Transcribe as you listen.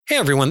Hey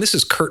everyone, this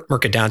is Kurt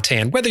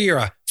Mercadante, and whether you're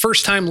a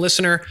first-time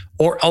listener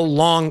or a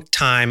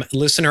long-time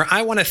listener,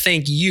 I want to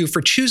thank you for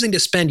choosing to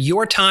spend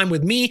your time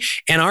with me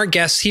and our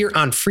guests here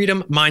on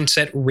Freedom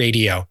Mindset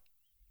Radio.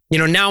 You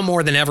know, now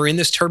more than ever in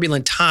this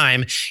turbulent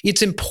time,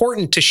 it's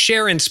important to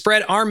share and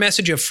spread our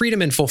message of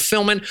freedom and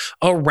fulfillment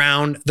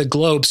around the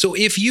globe. So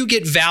if you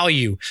get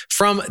value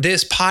from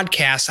this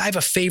podcast, I have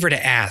a favor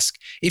to ask.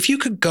 If you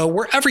could go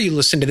wherever you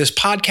listen to this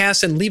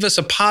podcast and leave us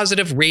a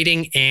positive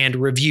rating and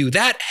review,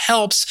 that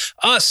helps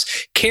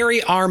us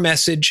carry our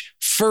message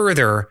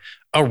further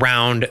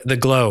around the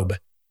globe.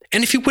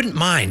 And if you wouldn't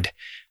mind,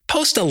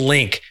 post a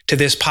link to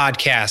this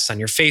podcast on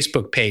your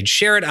Facebook page,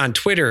 share it on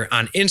Twitter,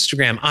 on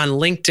Instagram, on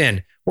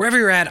LinkedIn, wherever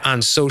you're at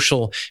on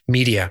social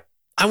media.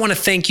 I want to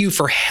thank you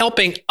for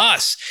helping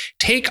us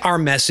take our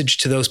message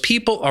to those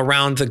people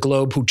around the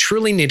globe who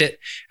truly need it.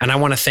 And I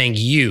want to thank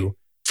you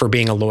for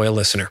being a loyal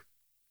listener.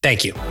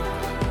 Thank you.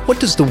 What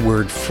does the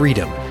word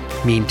freedom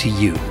mean to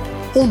you?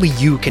 Only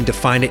you can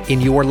define it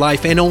in your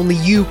life, and only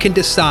you can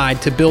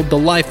decide to build the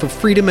life of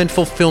freedom and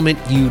fulfillment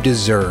you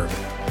deserve.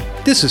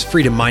 This is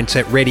Freedom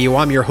Mindset Radio.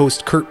 I'm your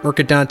host, Kurt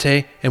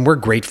Mercadante, and we're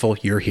grateful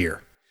you're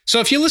here. So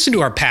if you listen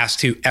to our past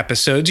two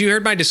episodes, you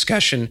heard my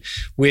discussion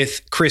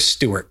with Chris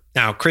Stewart.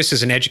 Now, Chris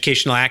is an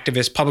educational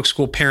activist, public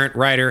school parent,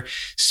 writer,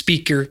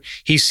 speaker.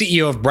 He's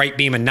CEO of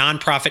Brightbeam, a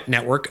nonprofit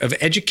network of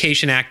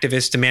education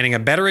activists demanding a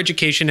better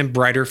education and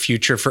brighter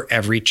future for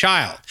every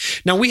child.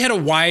 Now, we had a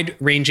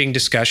wide-ranging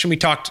discussion. We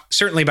talked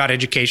certainly about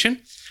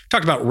education,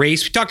 talked about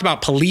race, we talked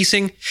about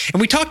policing,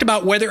 and we talked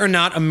about whether or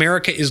not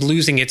America is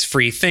losing its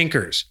free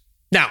thinkers.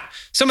 Now,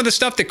 some of the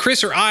stuff that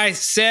Chris or I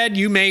said,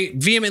 you may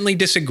vehemently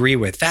disagree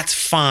with. That's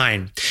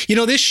fine. You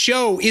know, this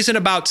show isn't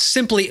about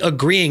simply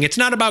agreeing. It's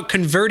not about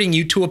converting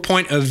you to a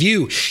point of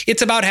view.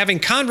 It's about having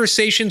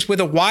conversations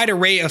with a wide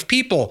array of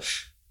people.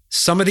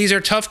 Some of these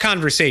are tough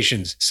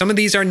conversations. Some of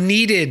these are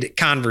needed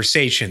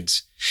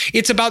conversations.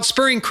 It's about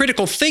spurring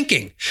critical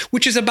thinking,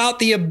 which is about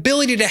the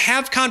ability to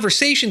have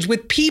conversations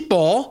with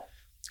people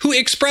who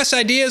express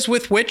ideas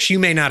with which you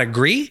may not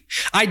agree,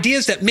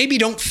 ideas that maybe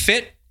don't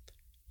fit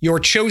your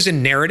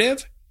chosen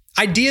narrative,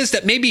 ideas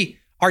that maybe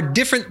are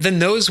different than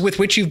those with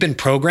which you've been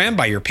programmed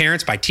by your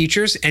parents, by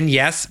teachers, and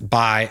yes,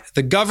 by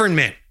the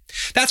government.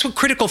 That's what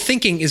critical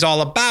thinking is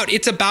all about.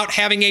 It's about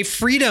having a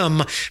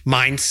freedom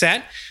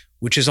mindset,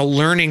 which is a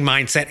learning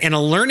mindset, and a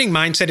learning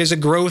mindset is a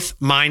growth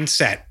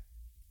mindset.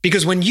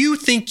 Because when you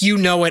think you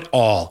know it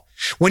all,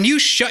 when you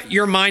shut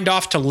your mind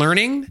off to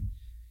learning,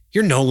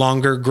 you're no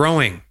longer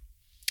growing.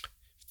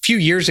 A few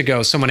years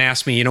ago, someone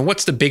asked me,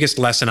 what's the biggest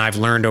lesson I've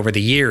learned over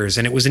the years?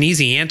 And it was an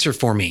easy answer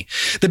for me.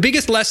 The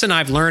biggest lesson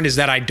I've learned is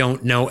that I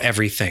don't know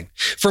everything.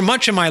 For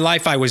much of my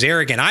life, I was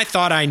arrogant. I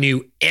thought I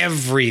knew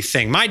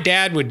everything. My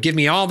dad would give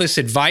me all this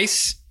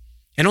advice.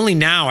 And only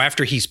now,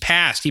 after he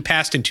passed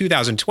in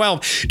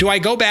 2012, do I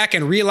go back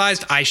and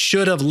realize I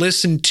should have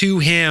listened to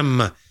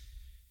him.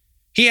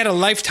 He had a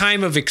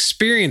lifetime of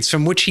experience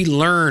from which he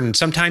learned,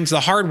 sometimes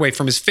the hard way,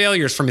 from his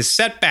failures, from his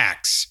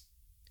setbacks.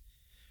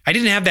 I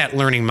didn't have that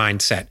learning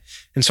mindset,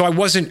 and so I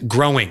wasn't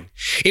growing.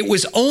 It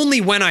was only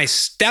when I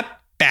stepped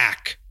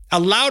back,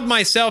 allowed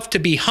myself to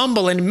be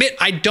humble and admit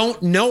I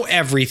don't know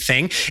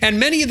everything, and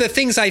many of the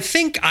things I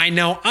think I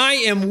know, I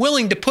am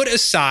willing to put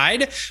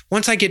aside.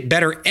 Once I get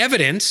better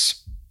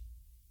evidence,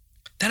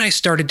 then I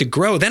started to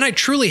grow. Then I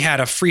truly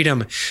had a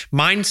freedom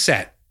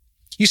mindset.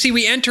 You see,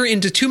 we enter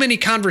into too many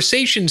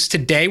conversations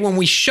today when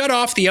we shut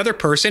off the other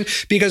person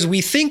because we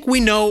think we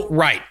know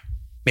right.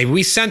 Maybe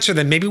we censor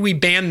them. Maybe we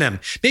ban them.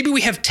 Maybe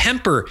we have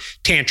temper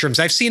tantrums.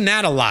 I've seen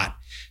that a lot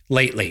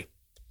lately.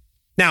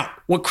 Now,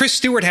 what Chris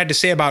Stewart had to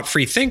say about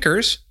free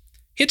thinkers,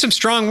 he had some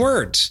strong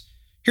words.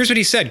 Here's what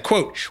he said,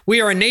 quote,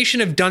 "We are a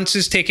nation of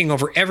dunces taking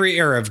over every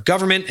area of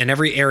government and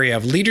every area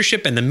of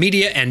leadership and the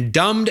media, and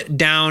dumbed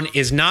down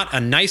is not a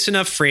nice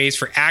enough phrase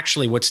for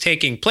actually what's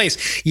taking place."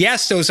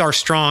 Yes, those are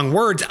strong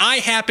words. I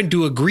happen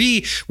to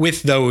agree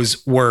with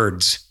those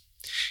words.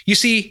 You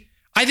see,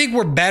 I think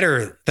we're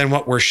better than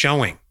what we're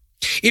showing.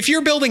 If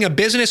you're building a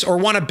business or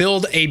want to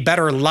build a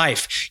better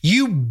life,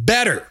 you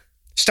better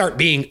start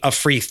being a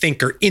free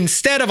thinker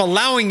instead of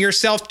allowing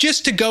yourself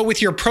just to go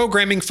with your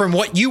programming from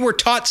what you were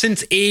taught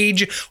since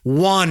age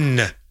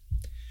 1.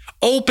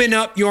 Open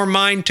up your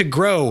mind to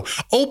grow.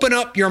 Open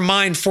up your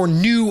mind for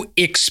new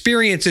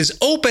experiences.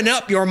 Open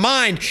up your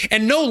mind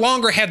and no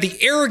longer have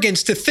the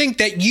arrogance to think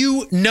that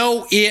you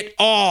know it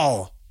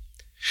all.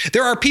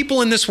 There are people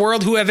in this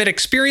world who have had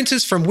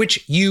experiences from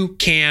which you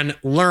can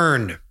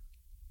learn.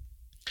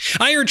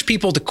 I urge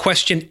people to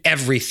question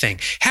everything.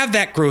 Have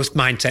that growth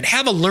mindset.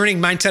 Have a learning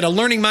mindset. A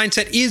learning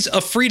mindset is a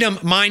freedom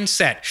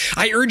mindset.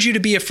 I urge you to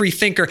be a free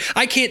thinker.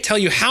 I can't tell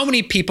you how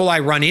many people I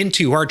run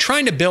into who are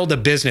trying to build a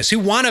business, who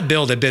want to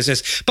build a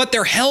business, but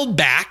they're held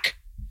back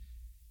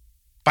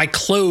by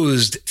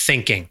closed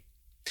thinking.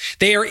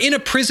 They are in a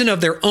prison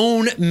of their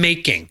own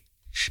making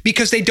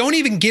because they don't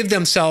even give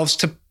themselves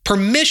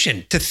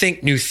permission to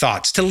think new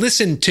thoughts, to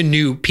listen to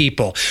new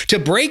people, to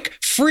break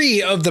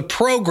free of the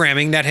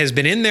programming that has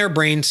been in their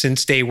brain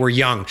since they were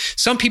young.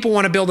 Some people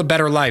want to build a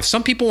better life.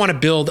 Some people want to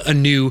build a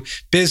new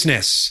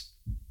business.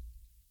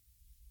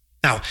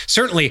 Now,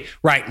 certainly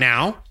right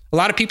now, a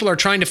lot of people are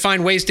trying to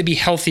find ways to be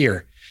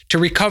healthier, to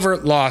recover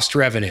lost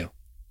revenue,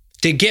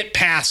 to get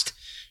past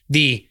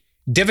the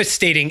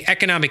devastating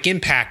economic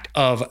impact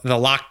of the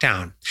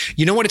lockdown.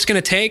 You know what it's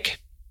going to take?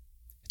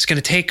 It's going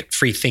to take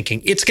free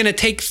thinking. It's going to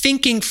take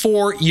thinking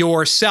for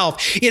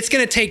yourself. It's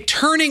going to take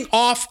turning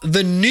off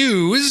the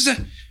news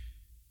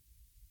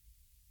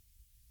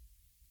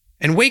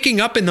and waking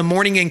up in the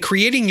morning and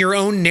creating your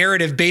own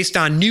narrative based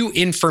on new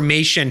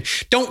information.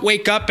 Don't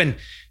wake up and,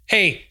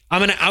 hey, I'm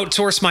going to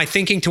outsource my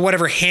thinking to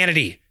whatever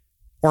Hannity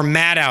or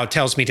Maddow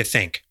tells me to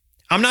think.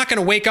 I'm not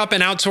going to wake up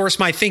and outsource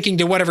my thinking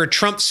to whatever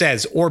Trump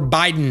says or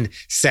Biden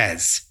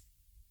says.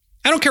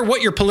 I don't care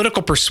what your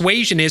political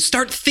persuasion is.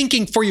 Start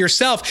thinking for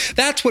yourself.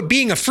 That's what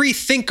being a free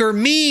thinker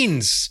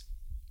means.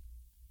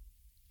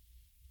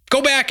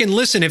 Go back and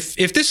listen. If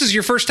this is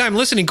your first time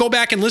listening, go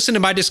back and listen to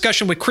my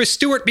discussion with Chris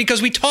Stewart,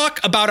 because we talk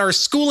about our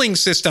schooling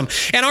system.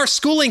 And our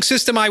schooling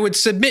system, I would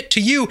submit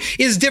to you,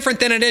 is different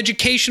than an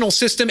educational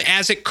system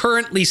as it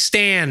currently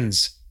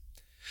stands.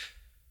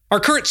 Our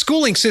current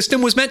schooling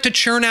system was meant to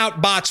churn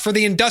out bots for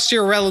the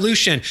Industrial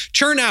Revolution,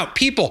 churn out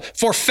people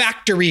for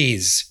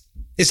factories.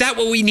 Is that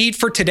what we need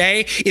for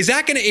today? Is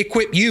that going to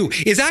equip you?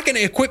 Is that going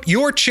to equip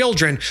your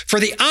children for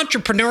the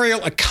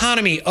entrepreneurial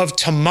economy of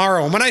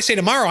tomorrow? And when I say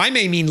tomorrow, I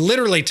may mean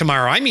literally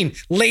tomorrow. I mean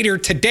later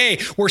today.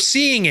 We're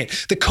seeing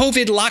it. The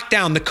COVID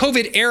lockdown, the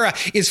COVID era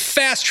is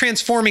fast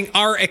transforming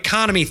our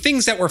economy.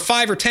 Things that were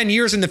 5 or 10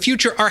 years in the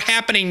future are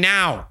happening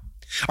now.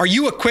 Are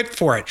you equipped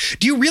for it?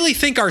 Do you really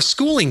think our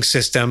schooling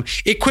system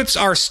equips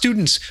our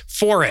students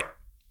for it?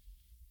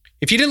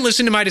 If you didn't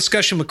listen to my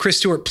discussion with Chris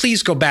Stewart,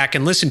 please go back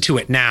and listen to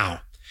it now.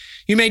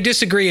 You may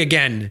disagree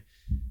again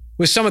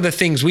with some of the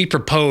things we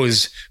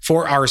propose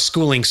for our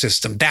schooling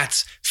system.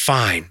 That's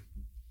fine.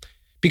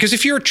 Because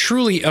if you're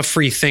truly a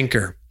free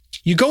thinker,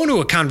 you go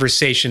into a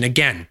conversation,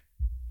 again,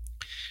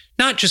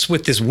 not just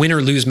with this win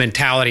or lose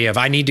mentality of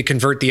I need to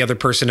convert the other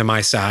person to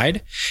my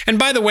side. And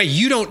by the way,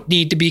 you don't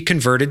need to be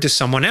converted to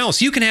someone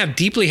else. You can have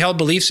deeply held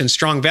beliefs and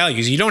strong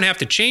values. You don't have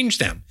to change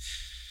them.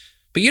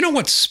 But you know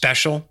what's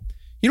special?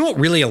 You know what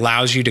really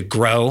allows you to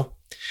grow?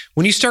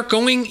 When you start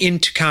going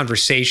into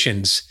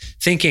conversations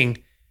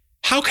thinking,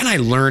 how can I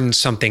learn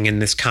something in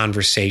this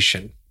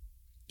conversation?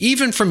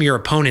 Even from your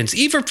opponents,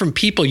 even from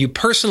people you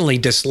personally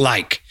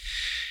dislike.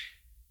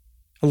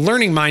 A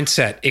learning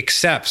mindset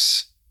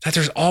accepts that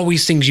there's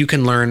always things you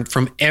can learn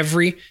from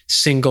every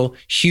single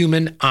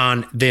human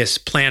on this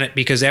planet,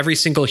 because every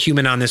single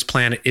human on this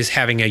planet is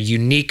having a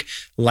unique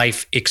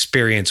life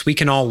experience. We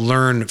can all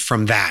learn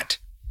from that.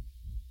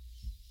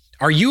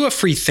 Are you a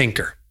free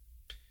thinker?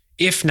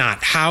 If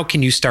not, how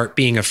can you start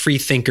being a free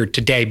thinker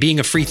today? Being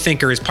a free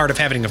thinker is part of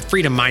having a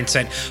freedom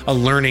mindset, a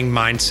learning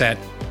mindset,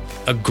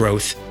 a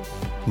growth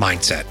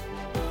mindset.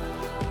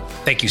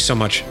 Thank you so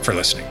much for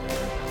listening.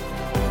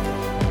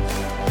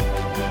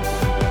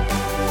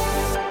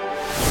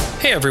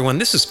 Hey everyone,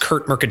 this is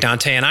Kurt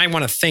Mercadante, and I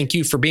want to thank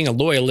you for being a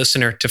loyal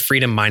listener to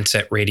Freedom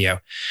Mindset Radio.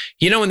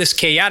 You know, in this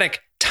chaotic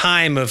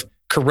time of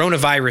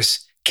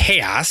coronavirus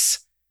chaos,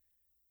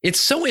 it's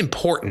so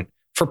important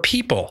for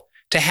people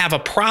to have a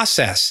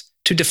process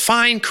to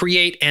define,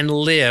 create, and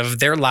live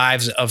their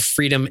lives of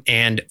freedom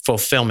and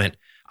fulfillment.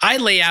 I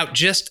lay out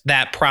just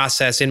that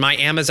process in my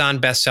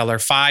Amazon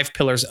bestseller, 5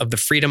 Pillars of the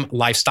Freedom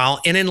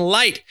Lifestyle. And in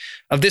light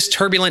of this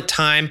turbulent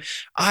time,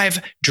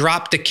 I've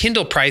dropped the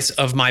Kindle price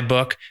of my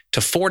book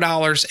to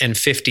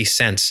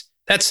 $4.50.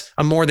 That's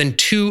a more than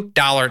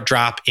 $2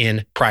 drop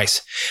in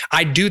price.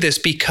 I do this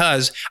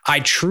because I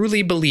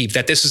truly believe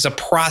that this is a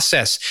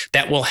process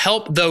that will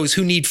help those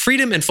who need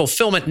freedom and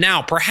fulfillment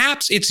now.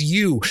 Perhaps it's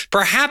you.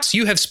 Perhaps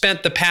you have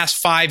spent the past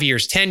 5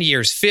 years, 10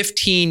 years,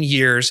 15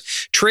 years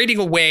trading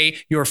away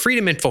your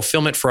freedom and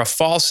fulfillment for a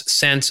false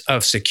sense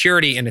of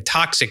security and a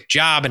toxic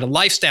job and a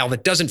lifestyle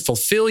that doesn't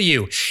fulfill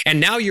you. And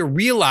now you're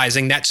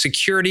realizing that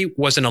security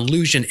was an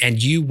illusion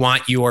and you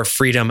want your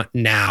freedom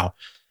now.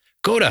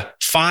 Go to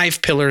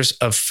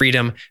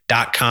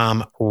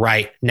 5pillarsoffreedom.com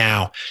right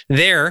now.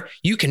 There,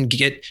 you can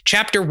get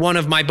chapter 1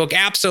 of my book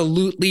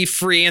absolutely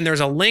free, and there's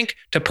a link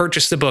to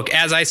purchase the book.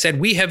 As I said,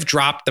 we have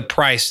dropped the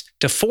price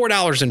to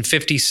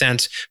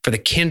 $4.50 for the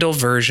Kindle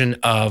version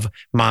of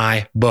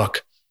my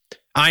book.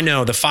 I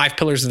know the 5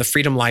 Pillars of the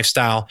Freedom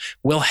Lifestyle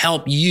will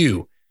help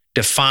you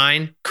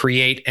define,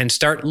 create, and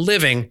start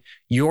living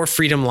your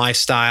freedom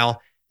lifestyle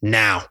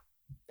now.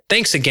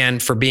 Thanks again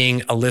for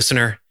being a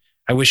listener.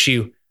 I wish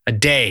you a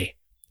day,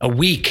 a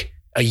week,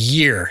 a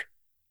year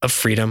of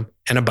freedom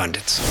and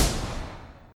abundance.